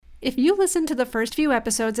If you listen to the first few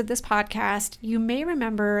episodes of this podcast, you may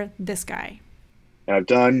remember this guy. And I've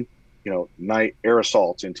done, night air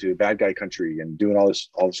assaults into bad guy country and doing all this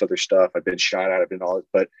other stuff. I've been shot at, I've been all this,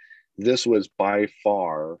 but this was by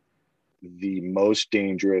far the most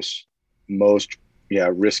dangerous, most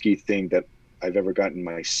risky thing that I've ever gotten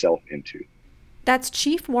myself into. That's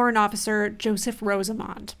Chief Warrant Officer Joseph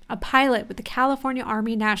Rosamond, a pilot with the California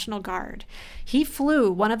Army National Guard. He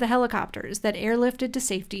flew one of the helicopters that airlifted to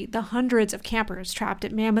safety the hundreds of campers trapped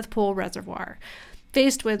at Mammoth Pool Reservoir.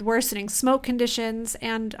 Faced with worsening smoke conditions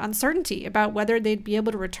and uncertainty about whether they'd be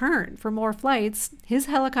able to return for more flights, his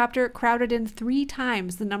helicopter crowded in 3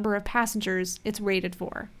 times the number of passengers it's rated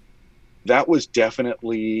for. That was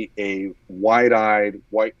definitely a wide-eyed,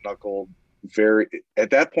 white-knuckled, at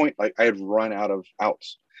that point, like, I had run out of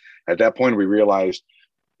outs. At that point, we realized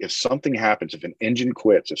if something happens, if an engine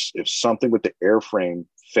quits, if something with the airframe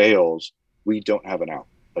fails, we don't have an out.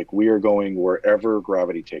 Like, we are going wherever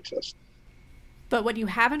gravity takes us. But what you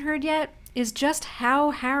haven't heard yet is just how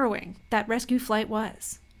harrowing that rescue flight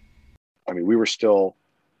was. I mean, we were still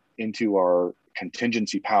into our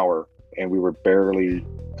contingency power, and we were barely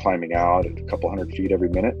climbing out at a couple hundred feet every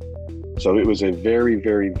minute. So it was a very,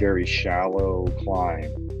 very, very shallow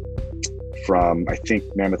climb from, I think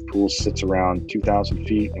Mammoth Pool sits around 2,000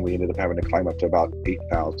 feet, and we ended up having to climb up to about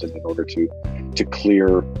 8,000 in order to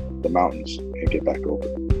clear the mountains and get back over.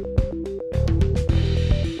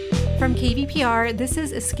 From KVPR, this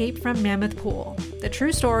is Escape from Mammoth Pool, the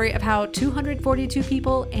true story of how 242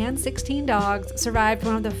 people and 16 dogs survived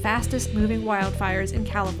one of the fastest moving wildfires in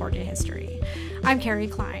California history. I'm Carrie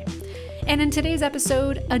Klein. And in today's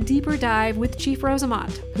episode, a deeper dive with Chief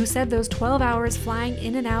Rosamond, who said those 12 hours flying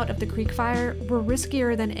in and out of the Creek Fire were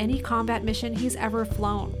riskier than any combat mission he's ever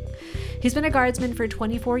flown. He's been a guardsman for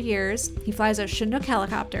 24 years, he flies a Chinook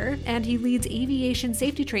helicopter, and he leads aviation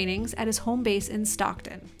safety trainings at his home base in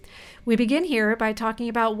Stockton. We begin here by talking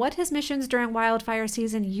about what his missions during wildfire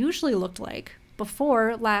season usually looked like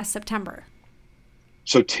before last September.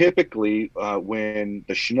 So typically, when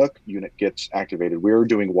the Chinook unit gets activated, we're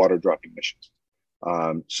doing water dropping missions.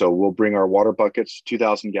 So we'll bring our water buckets,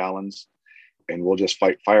 2,000 gallons, and we'll just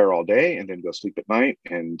fight fire all day and then go sleep at night.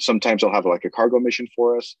 And sometimes they'll have like a cargo mission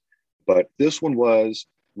for us. But this one was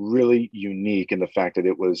really unique in the fact that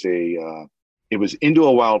it was into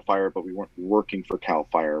a wildfire, but we weren't working for CAL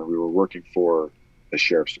FIRE. We were working for the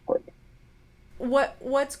Sheriff's Department.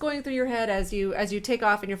 What's going through your head as you take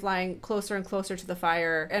off and you're flying closer and closer to the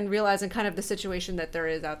fire and realizing kind of the situation that there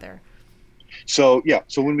is out there? So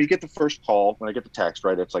when we get the first call, when I get the text,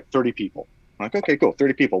 right, it's like 30 people. I'm like, okay, cool,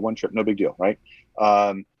 30 people, one trip, no big deal, right?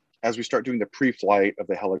 As we start doing the pre-flight of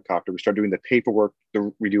the helicopter, we start doing the paperwork.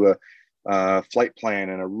 We do a flight plan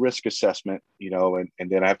and a risk assessment, and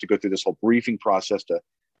then I have to go through this whole briefing process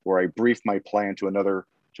where I brief my plan to another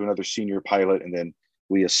senior pilot, and then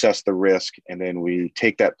we assess the risk, and then we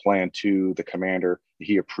take that plan to the commander.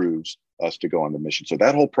 He approves us to go on the mission. So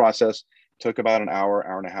that whole process took about an hour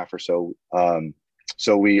and a half or so.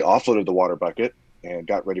 So we offloaded the water bucket and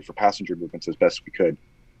got ready for passenger movements as best we could.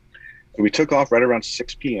 So we took off right around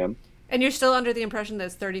 6 p.m. And you're still under the impression that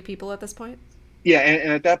it's 30 people at this point? Yeah,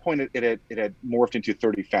 and at that point, it had morphed into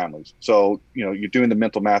 30 families. So, you're doing the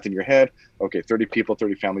mental math in your head. Okay, 30 people,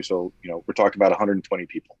 30 families. So, we're talking about 120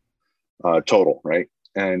 people total, right?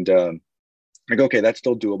 And I go, okay, that's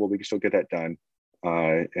still doable. We can still get that done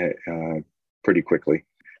pretty quickly.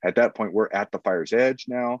 At that point, we're at the fire's edge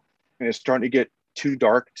now, and it's starting to get too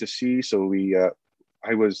dark to see. So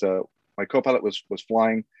my co-pilot was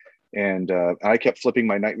flying, and I kept flipping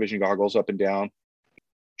my night vision goggles up and down,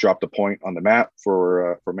 dropped a point on the map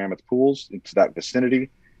for Mammoth Pools into that vicinity,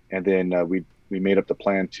 and then we made up the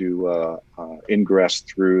plan to ingress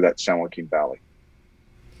through that San Joaquin Valley.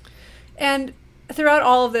 And throughout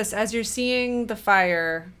all of this, as you're seeing the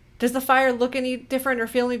fire, does the fire look any different or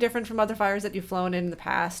feel any different from other fires that you've flown in the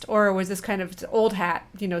past? Or was this kind of old hat,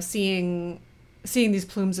 seeing these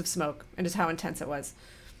plumes of smoke and just how intense it was?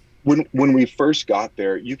 When we first got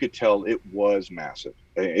there, you could tell it was massive.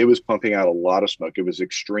 It was pumping out a lot of smoke. It was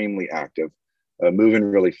extremely active, moving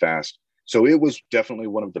really fast. So it was definitely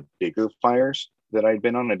one of the bigger fires that I'd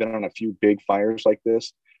been on. I've been on a few big fires like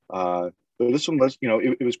this. But this one was,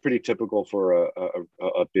 it was pretty typical for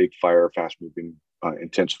a big fire, fast-moving,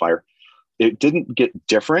 intense fire. It didn't get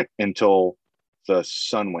different until the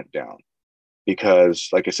sun went down, because,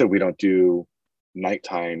 like I said, we don't do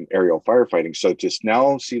nighttime aerial firefighting. So to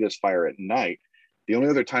now see this fire at night, the only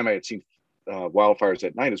other time I had seen wildfires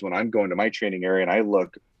at night is when I'm going to my training area and I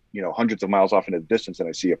look, hundreds of miles off into the distance and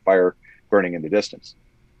I see a fire burning in the distance.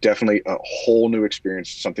 Definitely a whole new experience,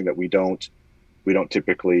 something that we don't we don't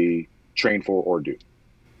typically train for or do.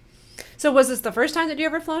 So was this the first time that you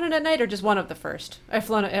ever flown it at night, or just one of the first? I've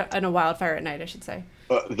flown in a wildfire at night, I should say.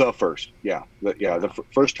 The first, yeah, Wow.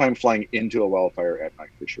 first time flying into a wildfire at night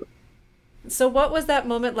for sure. So what was that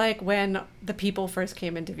moment like when the people first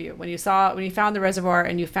came into view? When you found the reservoir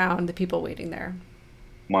and you found the people waiting there?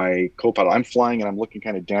 My co-pilot, I'm flying and I'm looking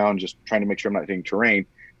kind of down, just trying to make sure I'm not hitting terrain.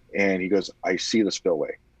 And he goes, I see the spillway.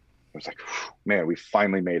 I was like, man, we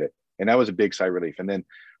finally made it. And that was a big sigh of relief. And then,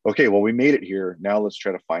 okay, well, we made it here. Now let's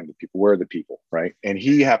try to find the people. Where are the people? Right. And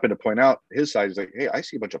he happened to point out his side. He's like, hey, I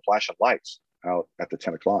see a bunch of flashing lights out at the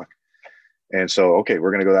 10 o'clock. And so, okay,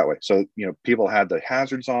 we're going to go that way. So, people had the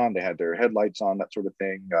hazards on, they had their headlights on, that sort of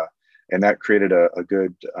thing. And that created a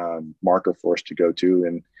good marker for us to go to.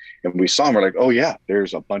 And we saw them, we're like, oh yeah,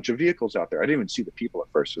 there's a bunch of vehicles out there. I didn't even see the people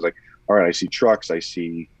at first. It was like, all right, I see trucks, I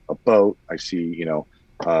see a boat, I see,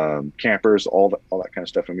 campers, all that kind of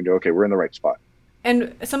stuff. And we go, okay, we're in the right spot.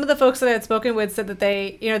 And some of the folks that I had spoken with said that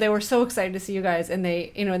they were so excited to see you guys, and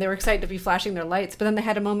they were excited to be flashing their lights. But then they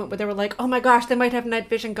had a moment where they were like, "Oh my gosh, they might have night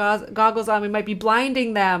vision goggles on. We might be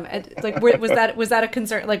blinding them." And, like, was that a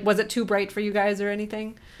concern? Like, was it too bright for you guys or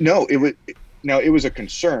anything? No, it was a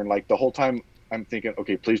concern. Like the whole time I'm thinking,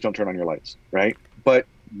 okay, please don't turn on your lights. Right. But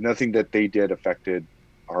nothing that they did affected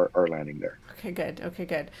our landing there. Okay, good. Okay,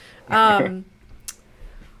 good.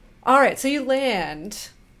 All right, so you land.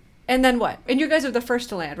 And then what? And you guys are the first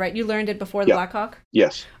to land, right? You learned it before the Yeah. Black Hawk?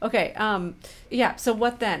 Yes. Okay. Yeah. So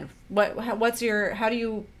what then? How do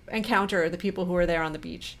you encounter the people who are there on the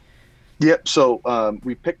beach? Yep. So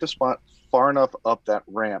we picked a spot far enough up that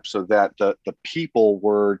ramp so that the people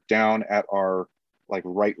were down at our like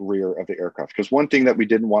right rear of the aircraft. Because one thing that we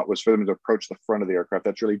didn't want was for them to approach the front of the aircraft.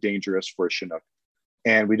 That's really dangerous for a Chinook.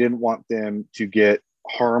 And we didn't want them to get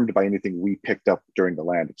harmed by anything we picked up during the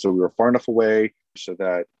landing. So we were far enough away so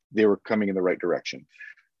that they were coming in the right direction.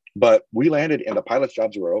 But we landed and the pilot's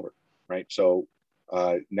jobs were over, right? So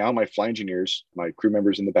now my flight engineers, my crew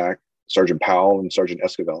members in the back, Sergeant Powell and Sergeant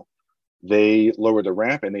Esquivel, they lower the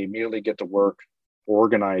ramp and they immediately get to work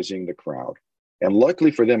organizing the crowd. And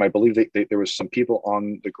luckily for them, I believe there was some people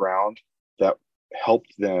on the ground that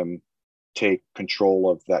helped them take control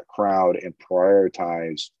of that crowd and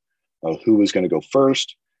prioritize who was going to go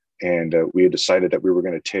first. And we had decided that we were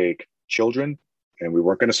going to take children and we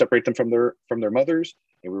weren't going to separate them from their mothers,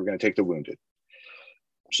 and we were going to take the wounded.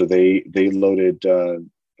 So they loaded,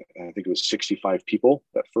 I think it was 65 people,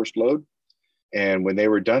 that first load. And when they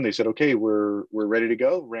were done, they said, okay, we're ready to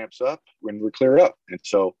go, ramps up, when we're clear up. And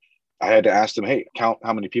so I had to ask them, hey, count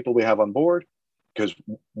how many people we have on board. Because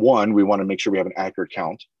one, we want to make sure we have an accurate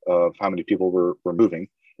count of how many people we're moving.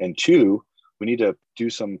 And two, we need to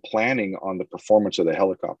do some planning on the performance of the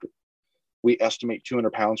helicopter. We estimate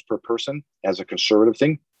 200 pounds per person as a conservative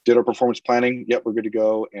thing. Did our performance planning. Yep, we're good to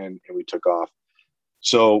go. And we took off.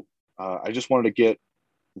 So I just wanted to get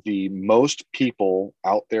the most people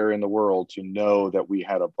out there in the world to know that we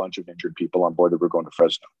had a bunch of injured people on board that were going to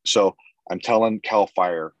Fresno. So I'm telling Cal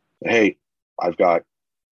Fire, hey, I've got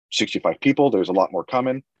 65 people. There's a lot more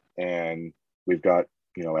coming. And we've got,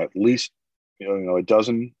 at least, a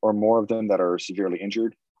dozen or more of them that are severely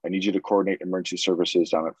injured. I need you to coordinate emergency services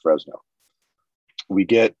down at Fresno. We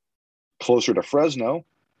get closer to Fresno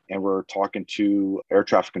and we're talking to air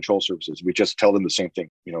traffic control services. We just tell them the same thing,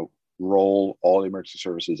 roll all the emergency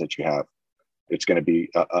services that you have. It's going to be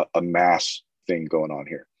a mass thing going on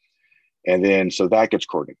here. And then, so that gets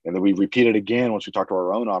coordinated. And then we repeat it again once we talk to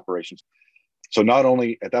our own operations. So not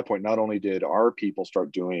only did our people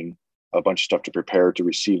start doing a bunch of stuff to prepare to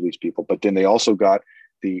receive these people, but then they also got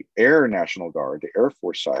the Air National Guard, the Air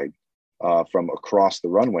Force side, from across the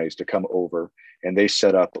runways to come over, and they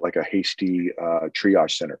set up like a hasty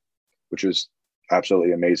triage center, which was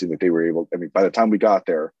absolutely amazing that they were able. I mean, by the time we got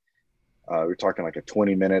there, we're talking like a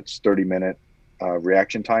 20 minutes, 30-minute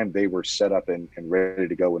reaction time. They were set up and ready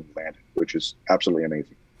to go and landed, which is absolutely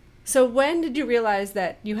amazing. So when did you realize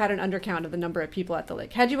that you had an undercount of the number of people at the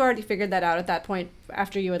lake? Had you already figured that out at that point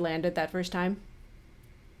after you had landed that first time?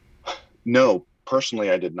 No,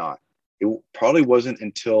 personally, I did not. It probably wasn't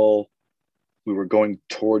until we were going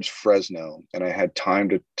towards Fresno and I had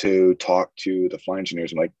time to talk to the flight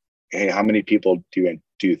engineers. I'm like, hey, how many people do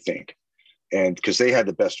you think? And because they had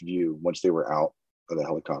the best view once they were out of the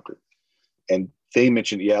helicopter. And they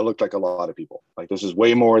mentioned, yeah, it looked like a lot of people. Like, this is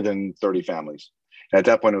way more than 30 families. And at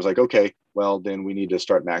that point, I was like, okay, well, then we need to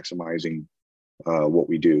start maximizing what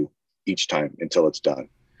we do each time until it's done.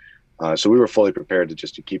 So we were fully prepared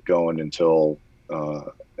to keep going until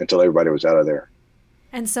everybody was out of there.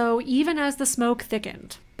 And so even as the smoke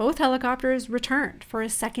thickened, both helicopters returned for a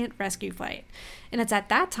second rescue flight. And it's at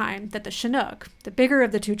that time that the Chinook, the bigger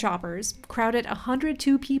of the two choppers, crowded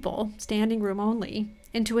 102 people, standing room only,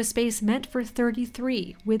 into a space meant for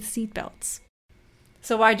 33 with seatbelts.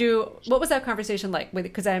 So what was that conversation like?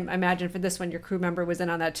 Because I imagine for this one, your crew member was in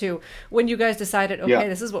on that too. When you guys decided, okay,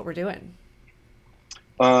 This is what we're doing.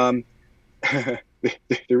 There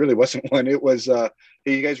really wasn't one. It was, hey,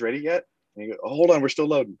 you guys ready yet? And you go, oh, hold on, we're still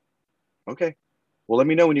loading. Okay. Well, let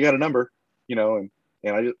me know when you got a number, and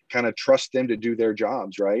I just kind of trust them to do their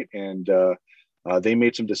jobs. Right. And they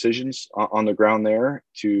made some decisions on the ground there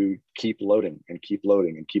to keep loading and keep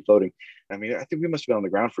loading and keep loading. I mean, I think we must have been on the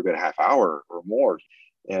ground for a good half hour or more.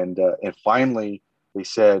 And finally they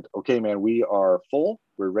said, okay, man, we are full.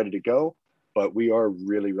 We're ready to go, but we are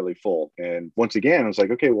really, really full. And once again, I was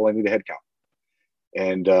like, okay, well, I need a head count.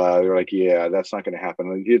 And they're like, yeah, that's not going to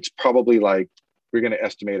happen. It's probably like, we're going to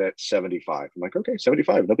estimate at 75. I'm like, okay,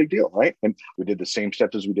 75, no big deal, right? And we did the same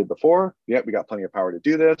steps as we did before. Yeah, we got plenty of power to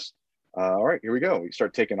do this. All right, here we go. We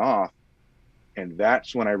start taking off. And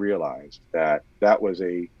that's when I realized that was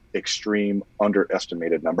a extreme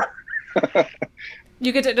underestimated number.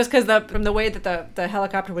 You get to, just because from the way that the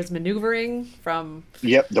helicopter was maneuvering from.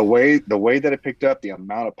 Yep, the way that it picked up, the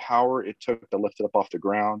amount of power it took to lift it up off the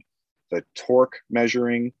ground, the torque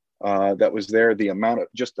measuring that was there, the amount of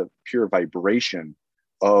just the pure vibration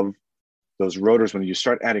of those rotors. When you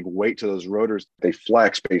start adding weight to those rotors, they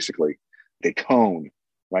flex basically, they cone,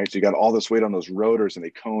 right? So you got all this weight on those rotors and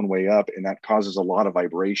they cone way up, and that causes a lot of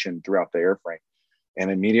vibration throughout the airframe.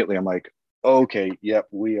 And immediately I'm like, okay, yep,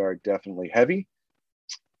 we are definitely heavy.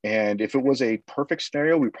 And if it was a perfect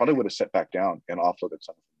scenario, we probably would have set back down and offloaded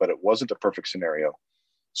something, but it wasn't a perfect scenario.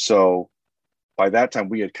 So by that time,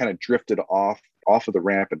 we had kind of drifted off of the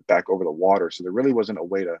ramp and back over the water. So there really wasn't a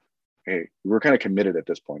way to, hey, we were kind of committed at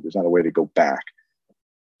this point. There's not a way to go back.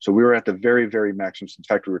 So we were at the very, very maximum. In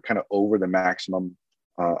fact, we were kind of over the maximum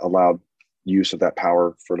allowed use of that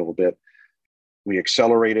power for a little bit. We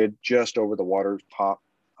accelerated just over the water top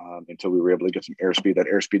until we were able to get some airspeed. That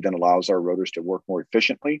airspeed then allows our rotors to work more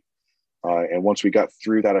efficiently. And once we got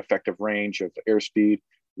through that effective range of airspeed,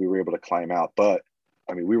 we were able to climb out. But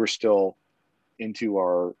I mean, we were still into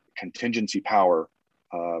our contingency power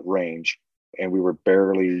range, and we were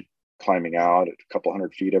barely climbing out at a couple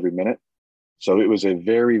hundred feet every minute. So it was a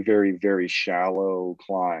very, very, very shallow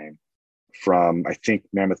climb from, I think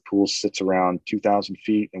Mammoth Pool sits around 2,000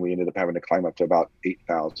 feet, and we ended up having to climb up to about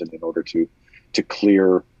 8,000 in order to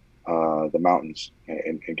clear the mountains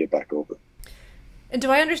and get back over. And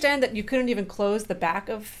do I understand that you couldn't even close the back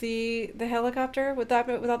of the helicopter with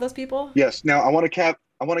all those people? Yes. Now I want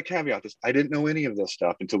to caveat this. I didn't know any of this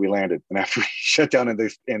stuff until we landed, and after we shut down, and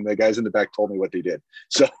the guys in the back told me what they did.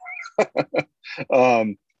 So,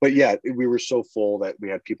 but yeah, we were so full that we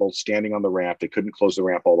had people standing on the ramp. They couldn't close the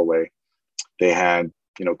ramp all the way. They had,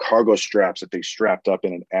 cargo straps that they strapped up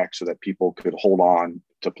in an X so that people could hold on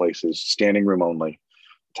to places, standing room only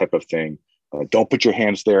type of thing. Don't put your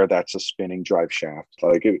hands there. That's a spinning drive shaft.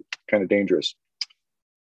 Like, it kind of dangerous.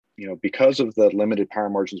 Because of the limited power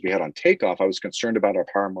margins we had on takeoff, I was concerned about our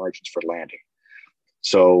power margins for landing.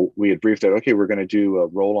 So we had briefed that, okay, we're going to do a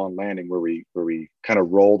roll-on landing where we kind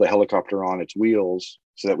of roll the helicopter on its wheels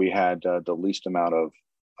so that we had the least amount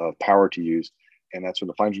of power to use. And that's when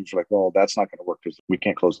the flight engineers were like, well, that's not going to work because we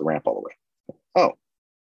can't close the ramp all the way. Oh,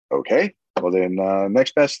 okay. Well, then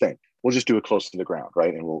next best thing, we'll just do it close to the ground,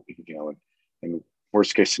 right? And we'll, in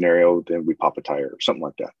worst case scenario, then we pop a tire or something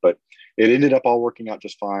like that. But it ended up all working out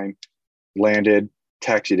just fine. Landed,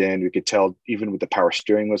 taxied in. We could tell even with the power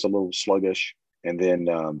steering was a little sluggish. And then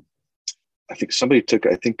I think somebody took,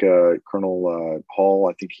 Colonel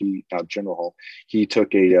Hall, General Hall, he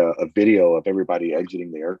took a video of everybody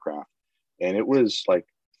exiting the aircraft. And it was like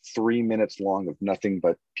 3 minutes long of nothing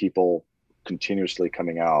but people continuously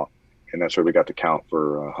coming out. And that's where we got to count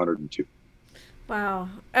for 102. Wow.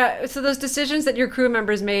 So those decisions that your crew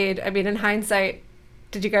members made, I mean, in hindsight,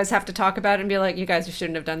 did you guys have to talk about it and be like, you guys, you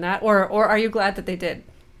shouldn't have done that? Or are you glad that they did?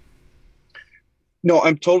 No,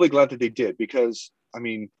 I'm totally glad that they did, because, I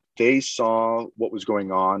mean, they saw what was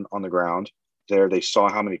going on the ground there. They saw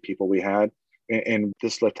how many people we had. And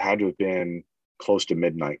this lift had to have been close to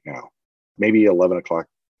midnight now, maybe 11 o'clock.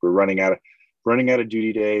 We're running out of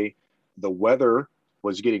duty day. The weather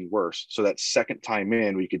was getting worse. So that second time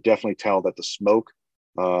in, we could definitely tell that the smoke,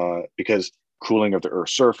 because cooling of the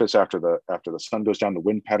Earth's surface after the sun goes down, the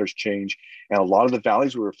wind patterns change. And a lot of the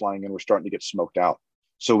valleys we were flying in were starting to get smoked out.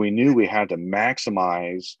 So we knew we had to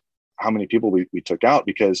maximize how many people we took out,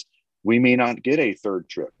 because we may not get a third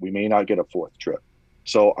trip. We may not get a fourth trip.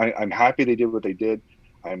 So I'm happy they did what they did.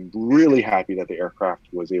 I'm really happy that the aircraft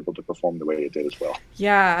was able to perform the way it did as well.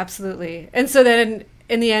 Yeah, absolutely. And so then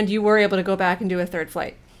in the end, you were able to go back and do a third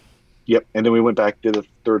flight. Yep. And then we went back to the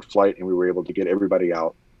third flight and we were able to get everybody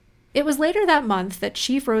out. It was later that month that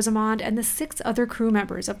Chief Rosamond and the 6 other crew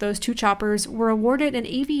members of those 2 choppers were awarded an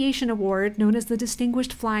aviation award known as the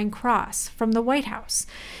Distinguished Flying Cross from the White House.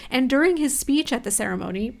 And during his speech at the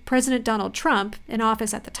ceremony, President Donald Trump, in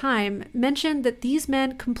office at the time, mentioned that these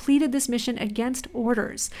men completed this mission against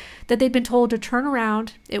orders, that they'd been told to turn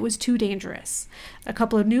around, it was too dangerous. A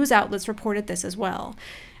couple of news outlets reported this as well.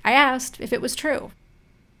 I asked if it was true.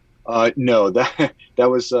 No, it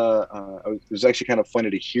was actually kind of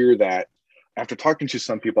funny to hear that. After talking to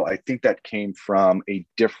some people, I think that came from a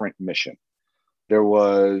different mission. There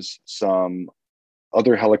was some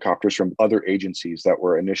other helicopters from other agencies that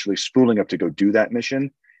were initially spooling up to go do that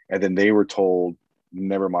mission, and then they were told,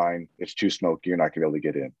 "Never mind, it's too smoky. You're not going to be able to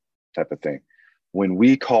get in," type of thing. When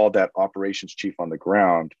we called that operations chief on the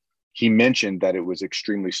ground, he mentioned that it was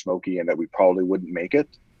extremely smoky and that we probably wouldn't make it.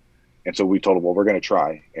 And so we told them, well, we're going to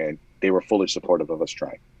try. And they were fully supportive of us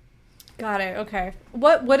trying. Got it. Okay.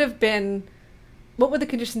 What would the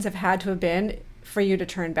conditions have had to have been for you to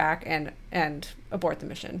turn back and abort the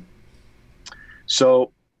mission?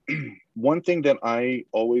 So one thing that I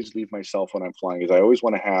always leave myself when I'm flying is I always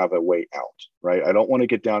want to have a way out, right? I don't want to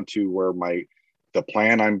get down to where the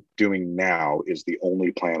plan I'm doing now is the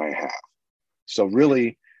only plan I have. So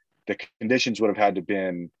really the conditions would have had to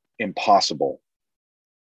been impossible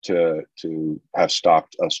to have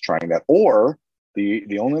stopped us trying that. Or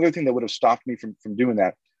the only other thing that would have stopped me from doing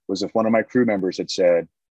that was if one of my crew members had said,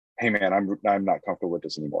 "Hey man, I'm not comfortable with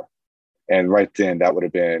this anymore." And right then that would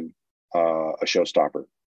have been a showstopper,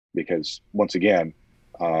 because once again,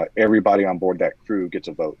 everybody on board that crew gets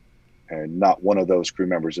a vote, and not one of those crew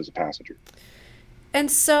members is a passenger. And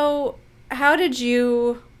so how did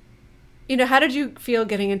you feel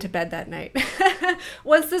getting into bed that night?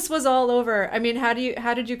 Once this was all over, I mean, how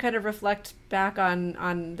did you kind of reflect back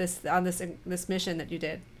on this mission that you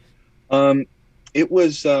did? It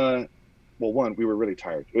was well, one, we were really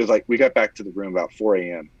tired. It was like we got back to the room about 4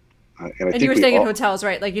 a.m. And I think you were staying in hotels,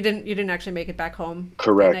 right? Like you didn't actually make it back home.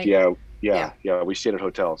 Correct. Yeah. We stayed at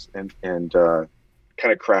hotels and kind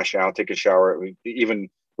of crash out, take a shower. Even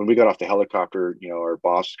when we got off the helicopter, our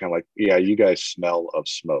boss was kind of like, "Yeah, you guys smell of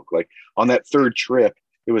smoke." Like on that third trip,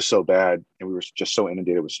 it was so bad, and we were just so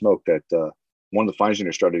inundated with smoke that one of the flight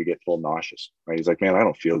engineers started to get a little nauseous. Right? He's like, "Man, I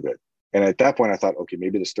don't feel good." And at that point, I thought, okay,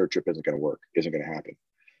 maybe this third trip isn't going to work, isn't going to happen.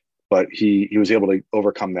 But he was able to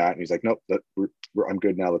overcome that, and he's like, "Nope, I'm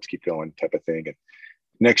good now. Let's keep going," type of thing. And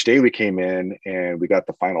next day, we came in and we got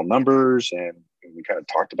the final numbers, and we kind of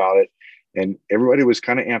talked about it. And everybody was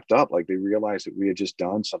kind of amped up. Like they realized that we had just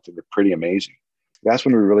done something pretty amazing. That's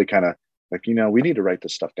when we really kind of like, we need to write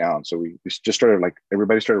this stuff down. So we just started, like,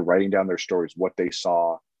 everybody started writing down their stories, what they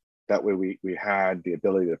saw. That way we had the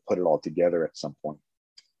ability to put it all together at some point.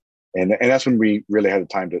 And that's when we really had the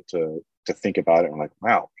time to think about it. And like,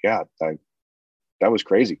 wow, yeah, that was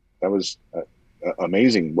crazy. That was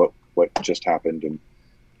amazing what just happened.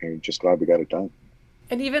 And just glad we got it done.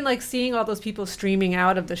 And even like seeing all those people streaming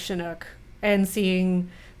out of the Chinook and seeing,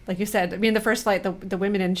 like you said, I mean, the first flight, the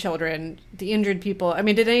women and children, the injured people. I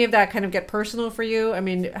mean, did any of that kind of get personal for you? I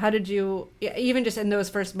mean, how did you, even just in those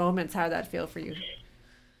first moments, how did that feel for you?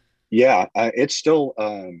 Yeah, it's still,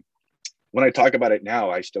 when I talk about it now,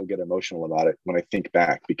 I still get emotional about it when I think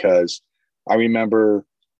back, because I remember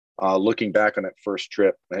looking back on that first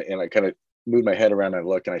trip, and I kind of moved my head around and I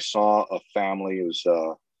looked, and I saw a family. It was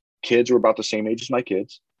kids were about the same age as my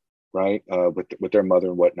kids, right? With their mother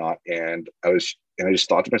and whatnot. And I just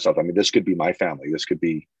thought to myself, I mean, this could be my family. This could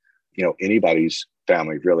be, anybody's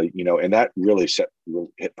family, really, and that really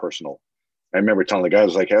hit personal. I remember telling the guys, I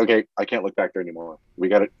was like, "Hey, okay, I can't look back there anymore. We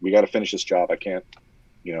got to finish this job. I can't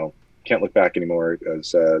look back anymore,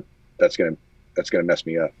 because that's going to mess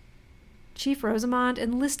me up." Chief Rosamond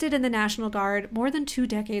enlisted in the National Guard more than 2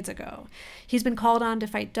 decades ago. He's been called on to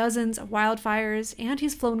fight dozens of wildfires, and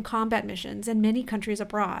he's flown combat missions in many countries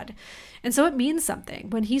abroad. And so it means something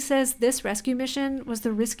when he says this rescue mission was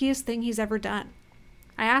the riskiest thing he's ever done.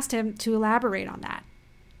 I asked him to elaborate on that.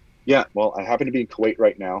 Yeah, well, I happen to be in Kuwait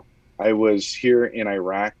right now. I was here in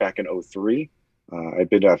Iraq back in 2003. I've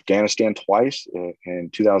been to Afghanistan twice, in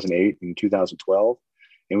 2008 and 2012.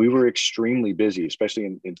 And we were extremely busy, especially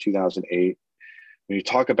in 2008. When you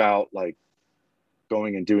talk about like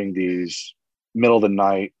going and doing these middle of the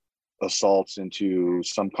night assaults into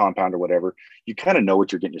some compound or whatever, you kind of know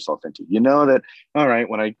what you're getting yourself into. You know that, all right,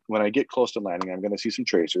 when I get close to landing, I'm going to see some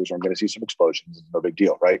tracers, or I'm going to see some explosions. It's no big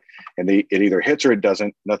deal, right? And it either hits or it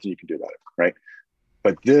doesn't. Nothing you can do about it, right?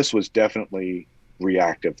 But this was definitely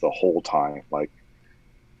reactive the whole time. Like,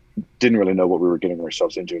 didn't really know what we were getting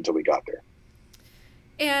ourselves into until we got there.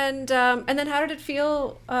 And then how did it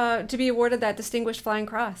feel to be awarded that Distinguished Flying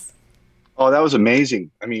Cross? Oh, that was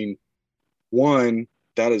amazing. I mean, one,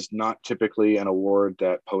 that is not typically an award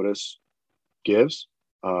that POTUS gives.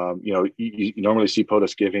 You normally see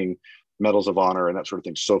POTUS giving medals of honor and that sort of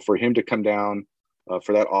thing. So for him to come down,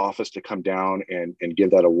 for that office to come down and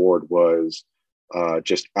give that award was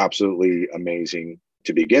just absolutely amazing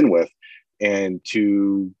to begin with. And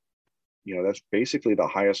to, that's basically the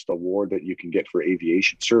highest award that you can get for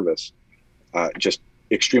aviation service. Just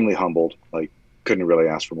extremely humbled, like couldn't really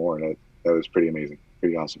ask for more. And that was pretty amazing,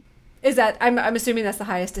 pretty awesome. Is that, I'm assuming that's the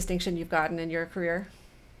highest distinction you've gotten in your career?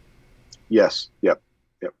 Yes. Yep.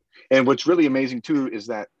 And what's really amazing too is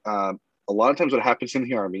that a lot of times what happens in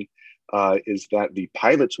the Army is that the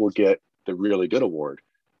pilots will get the really good award,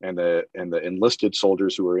 and the enlisted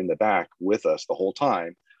soldiers who are in the back with us the whole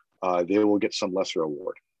time, they will get some lesser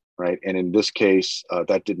award, right? And in this case,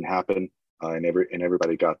 that didn't happen, and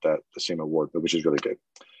everybody got the same award, which is really good.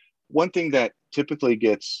 One thing that typically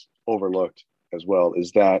gets overlooked as well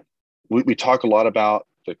is that we talk a lot about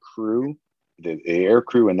the crew, the air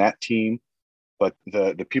crew and that team, but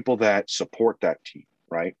the people that support that team,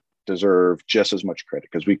 right, deserve just as much credit,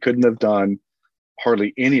 because we couldn't have done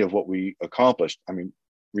hardly any of what we accomplished. I mean,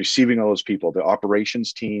 receiving all those people, the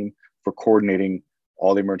operations team for coordinating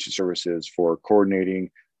all the emergency services, for coordinating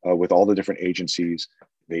with all the different agencies,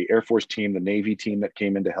 the Air Force team, the Navy team that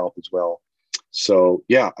came in to help as well. So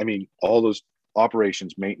yeah, I mean, all those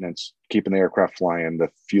operations, maintenance, keeping the aircraft flying, the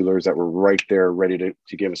fuelers that were right there ready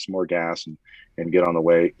to give us some more gas and get on the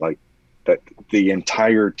way, like that, the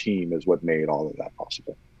entire team is what made all of that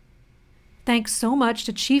possible. Thanks so much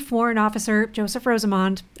to Chief Warrant Officer Joseph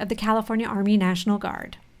Rosamond of the California Army National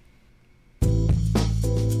Guard.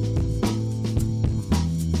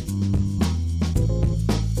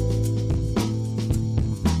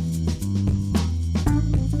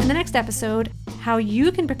 In the next episode, how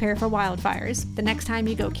you can prepare for wildfires the next time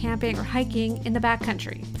you go camping or hiking in the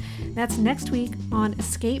backcountry. That's next week on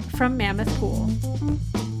Escape from Mammoth Pool.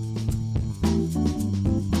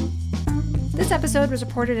 This episode was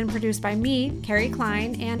reported and produced by me, Carrie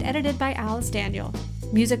Klein, and edited by Alice Daniel.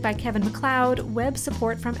 Music by Kevin MacLeod, web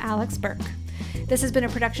support from Alex Burke. This has been a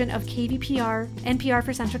production of KVPR, NPR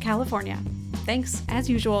for Central California. Thanks, as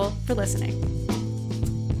usual, for listening.